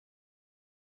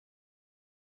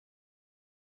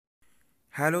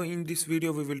Hello, in this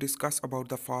video we will discuss about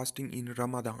the fasting in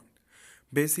Ramadan.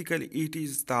 Basically, it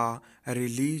is the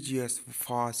religious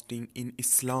fasting in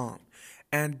Islam,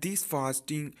 and this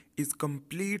fasting is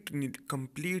completely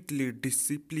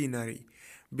disciplinary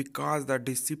because the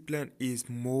discipline is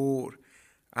more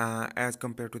as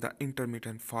compared to the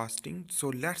intermittent fasting. So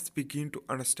let's begin to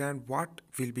understand what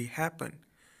will be happen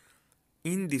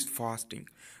in this fasting.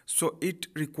 So it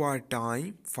require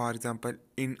time, for example,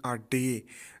 in a day,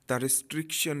 the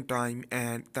restriction time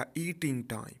and the eating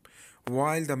time,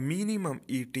 while the minimum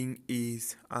eating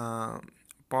is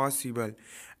possible,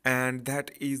 and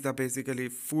that is the basically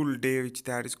full day which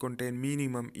that is contain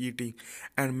minimum eating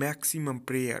and maximum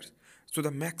prayers. So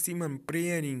the maximum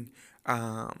praying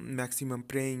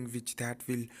which that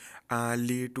will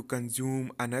lead to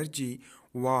consume energy,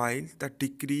 while the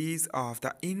decrease of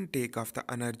the intake of the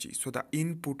energy, so the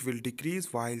input will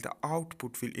decrease while the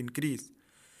output will increase,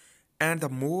 and the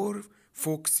more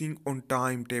focusing on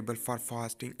timetable for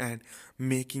fasting and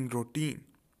making routine.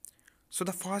 So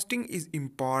the fasting is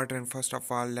important. First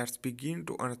of all, let's begin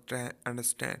to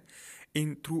understand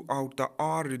in throughout the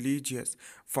all religious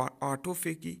for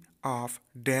autophagy of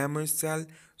damaged cell,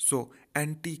 so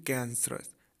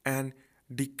anti-cancerous, and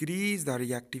decrease the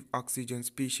reactive oxygen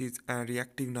species and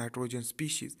reactive nitrogen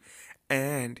species,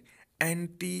 and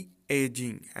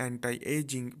anti-aging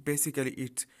basically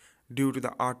it's due to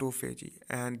the autophagy,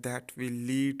 and that will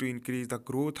lead to increase the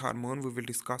growth hormone we will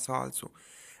discuss also,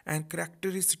 and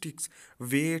characteristics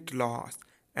weight loss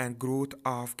and growth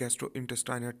of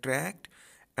gastrointestinal tract,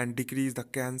 and decrease the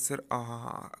cancer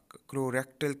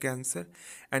colorectal cancer,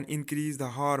 and increase the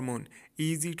hormone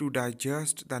easy to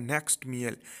digest the next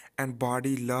meal, and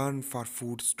body learn for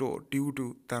food store due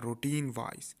to the routine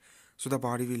wise, so the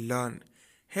body will learn.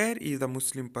 Here is the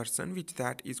Muslim person which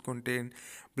that is contain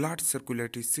blood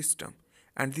circulatory system,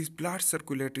 and this blood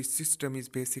circulatory system is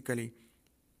basically,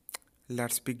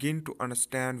 let's begin to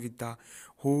understand with the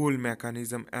whole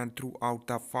mechanism and throughout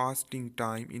the fasting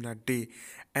time in a day,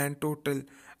 and total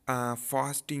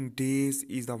fasting days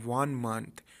is the 1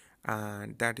 month,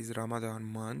 and that is Ramadan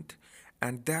month,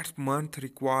 and that month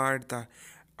required the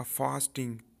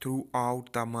fasting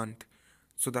throughout the month,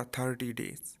 so the 30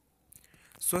 days.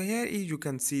 So here is, you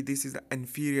can see this is the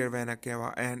inferior vena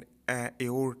cava and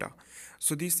aorta.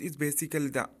 So this is basically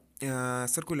the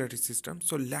circulatory system.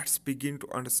 So let's begin to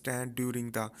understand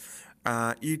during the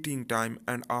eating time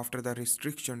and after the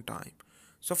restriction time.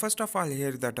 So first of all, here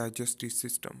is the digestive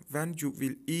system. When you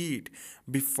will eat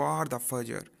before the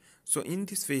Fajr, so in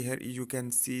this way here you can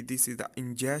see this is the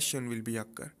ingestion will be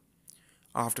occur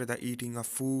after the eating of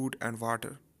food and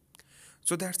water.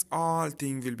 So that's all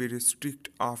thing will be restrict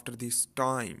after this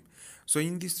time. So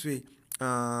in this way,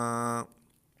 uh,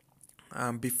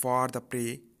 before the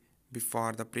prey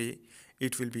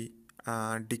it will be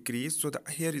decreased. So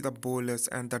here is the bolus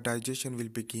and the digestion will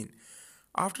begin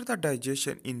after the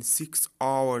digestion in 6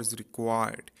 hours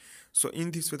required. So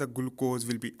in this way the glucose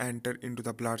will be entered into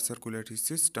the blood circulatory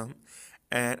system,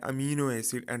 and amino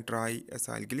acid and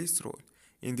triacylglycerol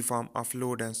in the form of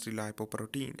low density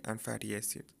lipoprotein and fatty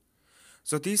acids.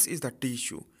 So this is the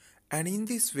tissue, and in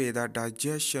this way the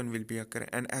digestion will be occur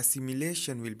and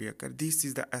assimilation will be occur. This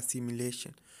is the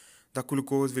assimilation. The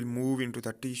glucose will move into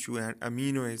the tissue and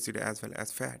amino acid as well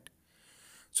as fat.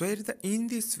 So in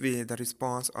this way the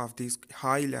response of this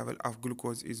high level of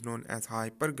glucose is known as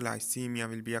hyperglycemia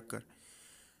will be occur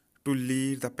to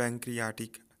lead the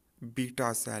pancreatic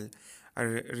beta cell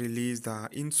release the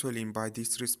insulin by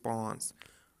this response,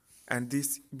 and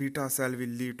this beta cell will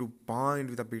lead to bind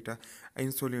with the beta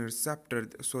insulin receptor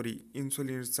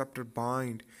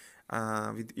bind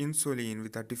with insulin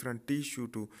with a different tissue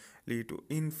to lead to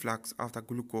influx of the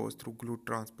glucose through glut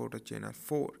transporter channel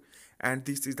 4, and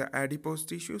this is the adipose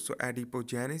tissue. So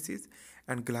adipogenesis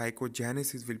and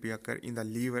glycogenesis will be occur in the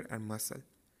liver and muscle,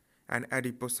 and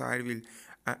adipocyte will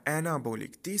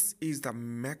anabolic. This is the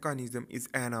mechanism is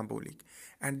anabolic,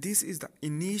 and this is the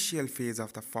initial phase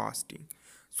of the fasting.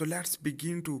 So let's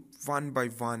begin to one by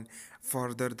one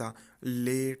further the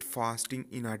late fasting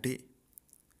in a day.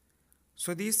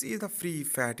 So this is the free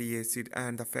fatty acid,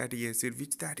 and the fatty acid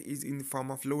which that is in the form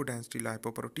of low density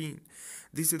lipoprotein.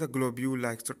 This is the globule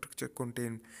like structure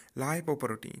contain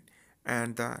lipoprotein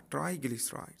and the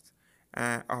triglycerides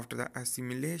after the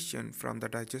assimilation from the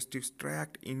digestive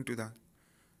tract into the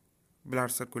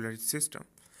blood circulatory system.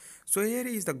 So here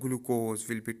is the glucose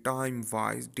will be time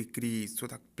wise decrease, so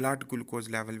the blood glucose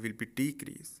level will be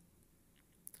decreased.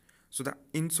 So the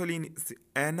insulin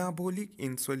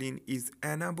is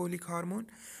anabolic hormone,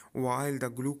 while the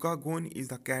glucagon is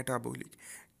the catabolic.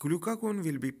 Glucagon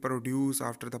will be produced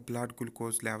after the blood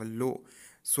glucose level low,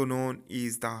 so known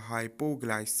is the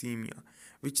hypoglycemia,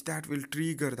 which that will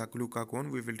trigger the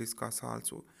glucagon. We will discuss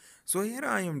also. So here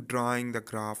I am drawing the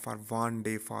graph for 1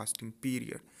 day fasting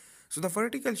period. So the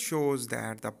vertical shows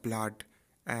that the blood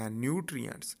and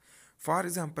nutrients. For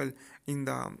example, in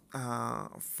the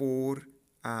 4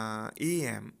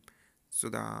 a.m. So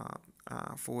the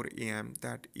 4 a.m.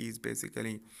 that is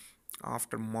basically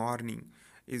after morning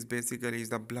is basically is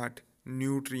the blood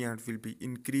nutrient will be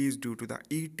increased due to the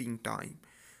eating time.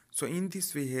 So in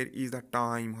this way here is the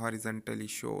time horizontally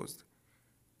shows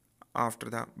after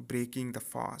the breaking the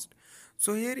fast.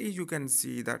 So here is you can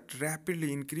see that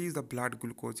rapidly increase the blood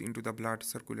glucose into the blood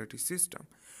circulatory system,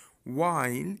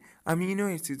 while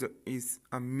amino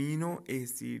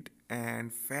acid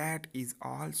and fat is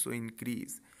also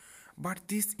increased. But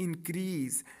this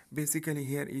increase basically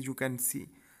here is you can see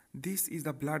this is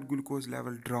the blood glucose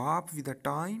level drop with the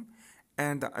time,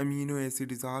 and the amino acid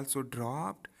is also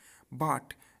dropped,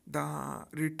 but the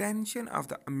retention of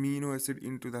the amino acid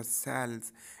into the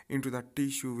cells, into the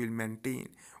tissue will maintain,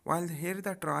 while here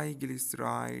the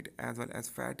triglyceride as well as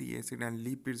fatty acid and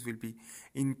lipids will be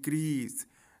increased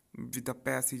with the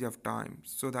passage of time.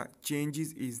 So the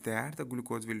changes is that the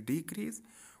glucose will decrease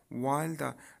while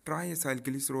the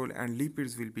triacylglycerol and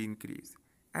lipids will be increased.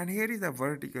 And here is the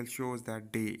vertical shows the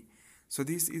day. So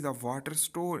this is a water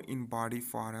store in body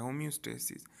for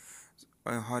homeostasis,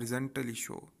 horizontally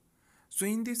show. So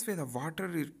in this way, the water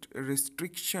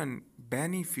restriction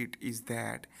benefit is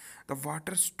that the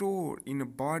water store in a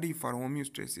body for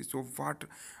homeostasis. So water,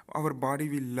 our body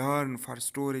will learn for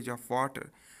storage of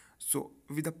water. So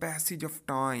with the passage of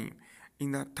time,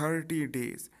 in the 30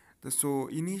 days, so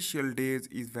initial days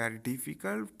is very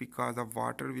difficult because the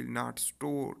water will not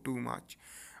store too much.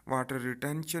 Water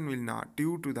retention will not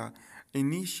due to the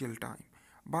initial time.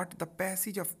 But the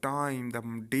passage of time, the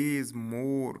days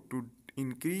more to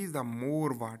increase the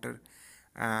more water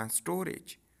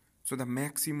storage. So the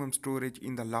maximum storage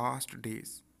in the last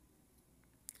days.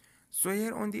 So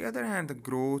here on the other hand, the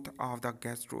growth of the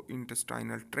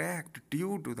gastrointestinal tract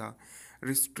due to the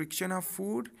restriction of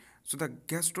food. So the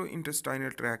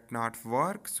gastrointestinal tract not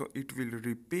work, so it will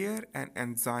repair an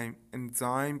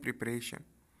enzyme preparation.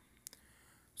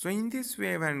 So in this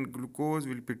way, when glucose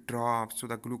will be dropped, so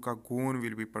the glucagon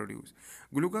will be produced.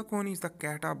 Glucagon is the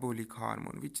catabolic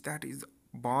hormone, which that is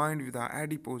bound with the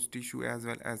adipose tissue as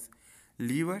well as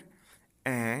liver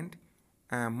and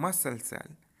muscle cell.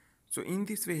 So in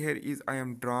this way here is I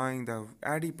am drawing the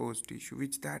adipose tissue,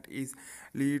 which that is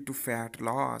lead to fat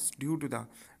loss due to the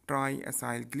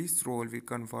triacylglycerol will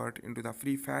convert into the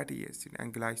free fatty acid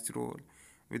and glycerol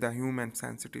with a human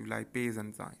sensitive lipase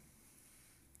enzyme.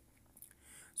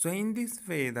 So in this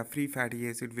way, the free fatty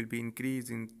acid will be increased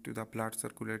into the blood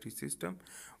circulatory system,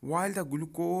 while the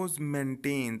glucose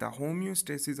maintain the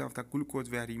homeostasis of the glucose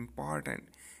very important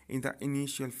in the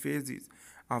initial phases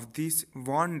of this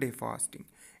 1 day fasting.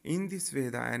 In this way,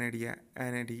 the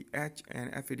NADH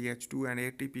and FADH2 and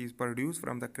ATP is produced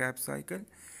from the Krebs cycle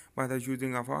by the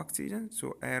using of oxygen,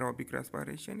 so aerobic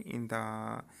respiration in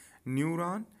the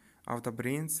neuron of the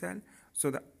brain cell.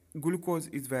 So the glucose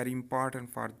is very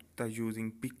important for the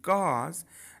using because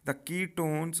the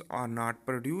ketones are not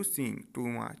producing too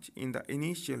much in the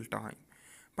initial time.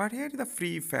 But here the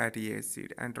free fatty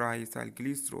acid and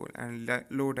triacylglycerol and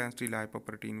low density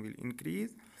lipoprotein will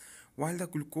increase while the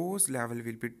glucose level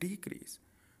will be decreased.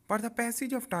 But the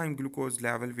passage of time glucose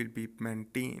level will be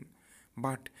maintained.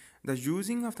 But the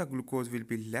using of the glucose will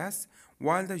be less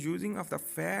while the using of the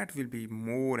fat will be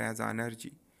more as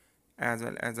energy as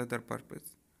well as other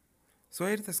purpose. So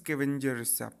here the scavenger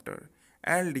receptor,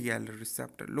 LDL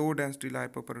receptor, low density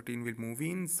lipoprotein will move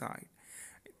inside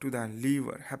to the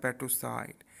liver,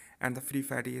 hepatocyte, and the free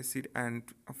fatty acid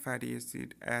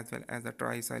as well as the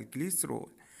triacylglycerol.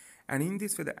 And in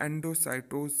this way, the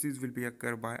endocytosis will be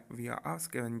occur by via a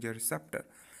scavenger receptor.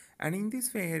 And in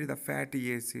this way, here is the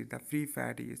fatty acid, the free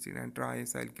fatty acid, and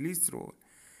triacylglycerol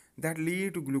that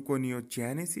lead to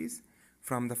gluconeogenesis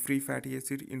from the free fatty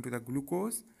acid into the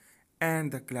glucose,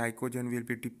 and the glycogen will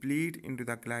be depleted into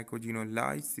the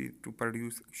glycogenolysis to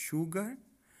produce sugar.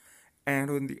 And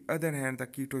on the other hand, the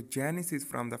ketogenesis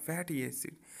from the fatty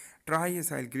acid,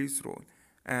 triacylglycerol,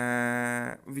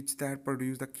 which that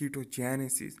produce the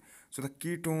ketogenesis. So the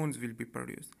ketones will be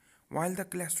produced, while the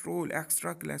cholesterol,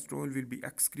 extra cholesterol will be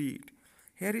excreted.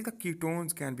 Here is the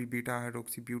ketones can be beta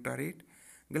hydroxybutyrate,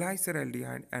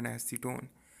 glyceraldehyde, and acetone.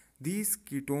 These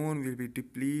ketone will be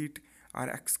depleted or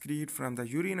excrete from the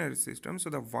urinary system, so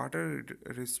the water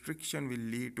restriction will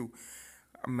lead to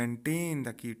maintain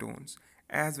the ketones,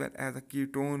 as well as the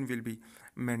ketone will be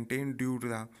maintained due to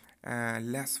the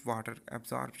less water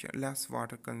absorption, less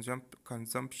water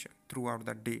consumption throughout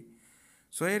the day.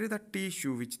 So here is the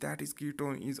tissue which that is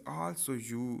ketone is also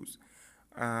used.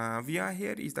 We are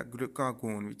here is the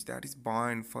glucagon which that is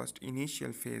bind first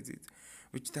initial phases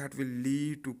which that will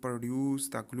lead to produce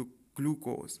the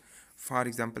glucose. For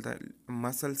example, the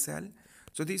muscle cell.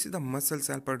 So this is the muscle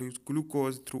cell produce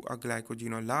glucose through a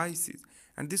glycogenolysis,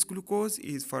 and this glucose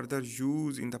is further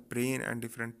used in the brain and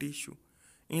different tissue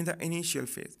in the initial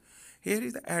phase. Here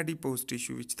is the adipose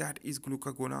tissue which that is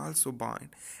glucagon also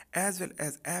bind, as well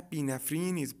as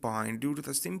epinephrine is bind due to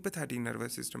the sympathetic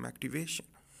nervous system activation.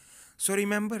 So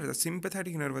remember, the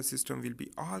sympathetic nervous system will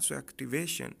be also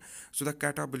activation, so the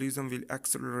catabolism will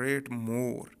accelerate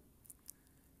more.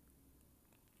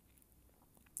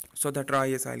 So the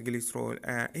triacylglycerol,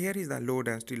 here is the low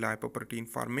density lipoprotein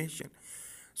formation.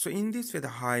 So in this way, the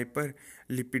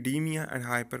hyperlipidemia and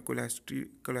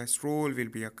hypercholesterol will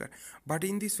be occur. But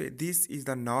in this way, this is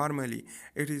the normally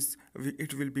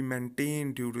it will be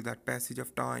maintained due to that passage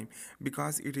of time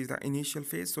because it is the initial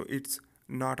phase, so it's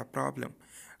not a problem.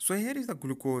 So here is the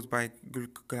glucose by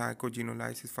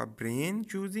glycogenolysis for brain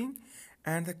choosing,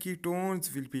 and the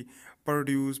ketones will be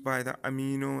produced by the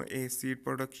amino acid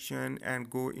production and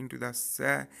go into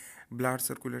the blood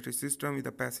circulatory system with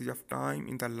the passage of time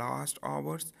in the last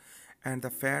hours, and the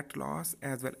fat loss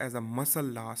as well as a muscle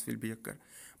loss will be occur,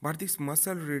 but this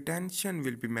muscle retention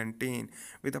will be maintained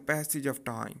with the passage of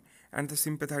time, and the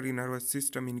sympathetic nervous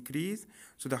system increase,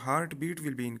 so the heartbeat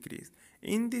will be increased.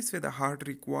 In this way, the heart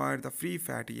require the free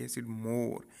fatty acid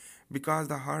more because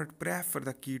the heart prefer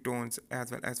the ketones as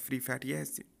well as free fatty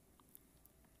acid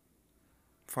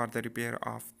for the repair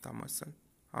of the muscle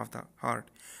of the heart.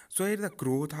 So here the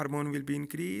growth hormone will be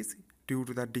increased due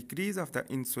to the decrease of the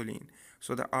insulin.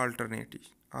 So the alternative.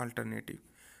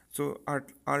 So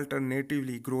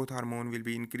alternatively, growth hormone will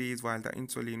be increased while the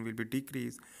insulin will be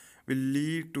decreased, will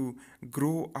lead to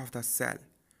growth of the cell.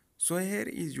 So here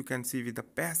is you can see with the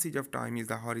passage of time is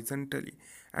the horizontally,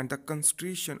 and the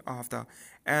constriction of the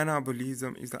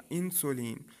anabolism is the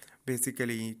insulin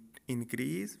basically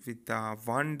increase with the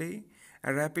 1 day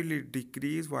and rapidly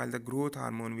decrease while the growth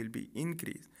hormone will be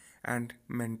increased and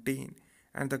maintained,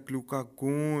 and the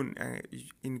glucagon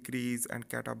increase and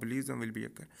catabolism will be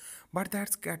occur. But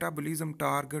that's catabolism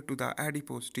target to the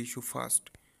adipose tissue first.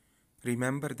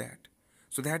 Remember that.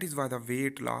 So that is why the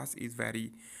weight loss is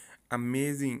very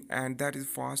amazing, and that is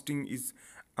fasting is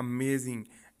amazing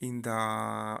in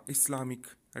the Islamic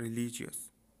religious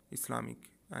Islamic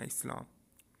Islam.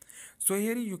 So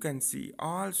here you can see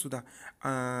also the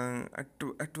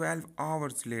 12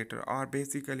 hours later, or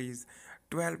basically is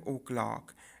 12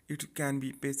 o'clock. It can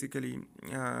be basically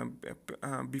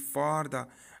before the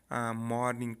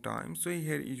morning time. So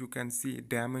here you can see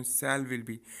damaged cell will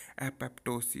be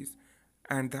apoptosis,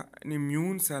 and the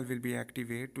immune cell will be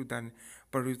activated to then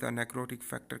produce the necrotic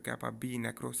factor kappa B,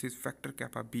 necrosis factor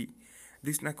kappa B.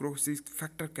 This necrosis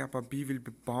factor kappa B will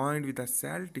be bound with the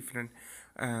cell, different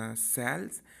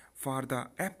cells for the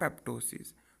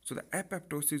apoptosis. So the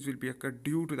apoptosis will be occurred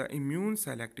due to the immune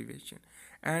cell activation,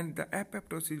 and the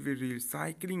apoptosis will be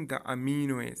recycling the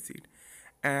amino acid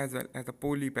as well as the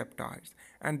polypeptides,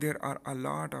 and there are a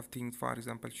lot of things. For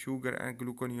example, sugar and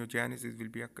gluconeogenesis will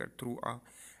be occurred through a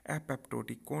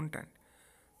apoptotic content.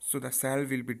 So the cell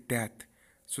will be death.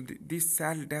 So this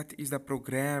cell death is the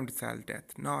programmed cell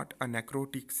death, not a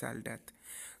necrotic cell death.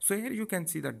 So here you can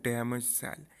see the damaged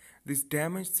cell. This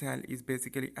damaged cell is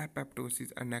basically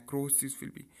apoptosis, and necrosis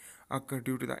will be occur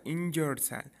due to the injured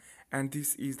cell, and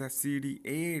this is the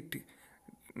CD8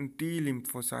 T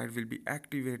lymphocyte will be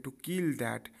activated to kill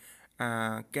that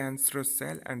cancerous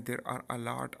cell, and there are a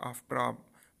lot of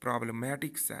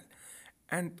problematic cell.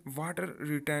 And water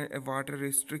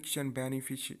restriction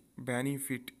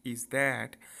benefit is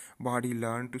that body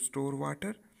learn to store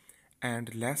water,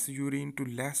 and less urine to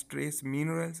less trace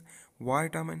minerals,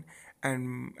 vitamin,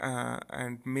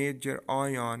 and major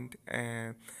ion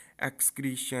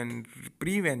excretion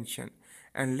prevention,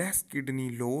 and less kidney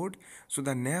load. So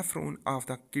the nephron of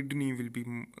the kidney will be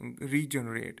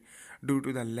regenerate due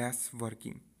to the less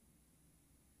working.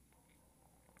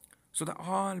 So the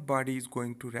whole body is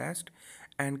going to rest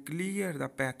and clear the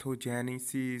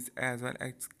pathogenesis as well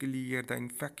as clear the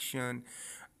infection.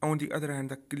 On the other hand,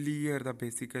 the clear the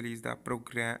basically is the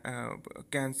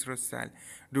cancerous cell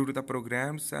due to the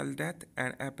programmed cell death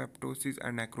and apoptosis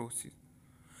and necrosis.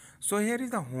 So here is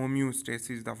the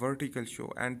homeostasis, the vertical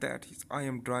show, and that is I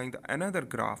am drawing the another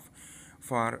graph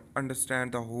for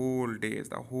understand the whole days,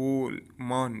 the whole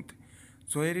month.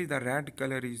 So here is the red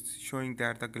color is showing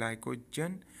that the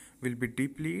glycogen will be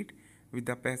depleted with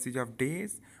the passage of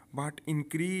days, but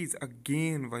increase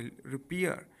again while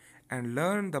repair and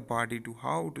learn the body to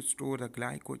how to store the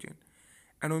glycogen.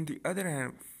 And on the other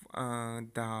hand,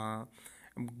 the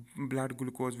blood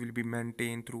glucose will be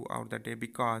maintained throughout the day,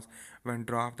 because when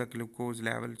drop the glucose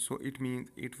level, so it means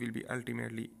it will be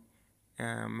ultimately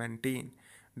maintained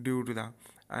due to the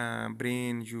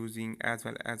brain using as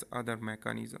well as other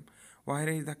mechanism.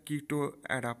 Whereas the keto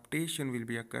adaptation will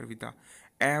be occur with the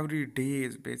every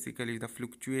days, basically the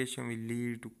fluctuation will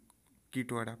lead to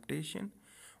keto adaptation,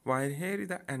 while here is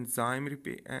the enzyme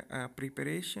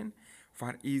preparation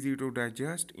for easy to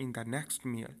digest in the next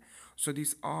meal. So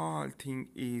this all thing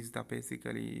is the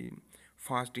basically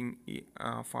fasting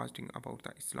about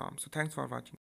the Islam. So thanks for watching.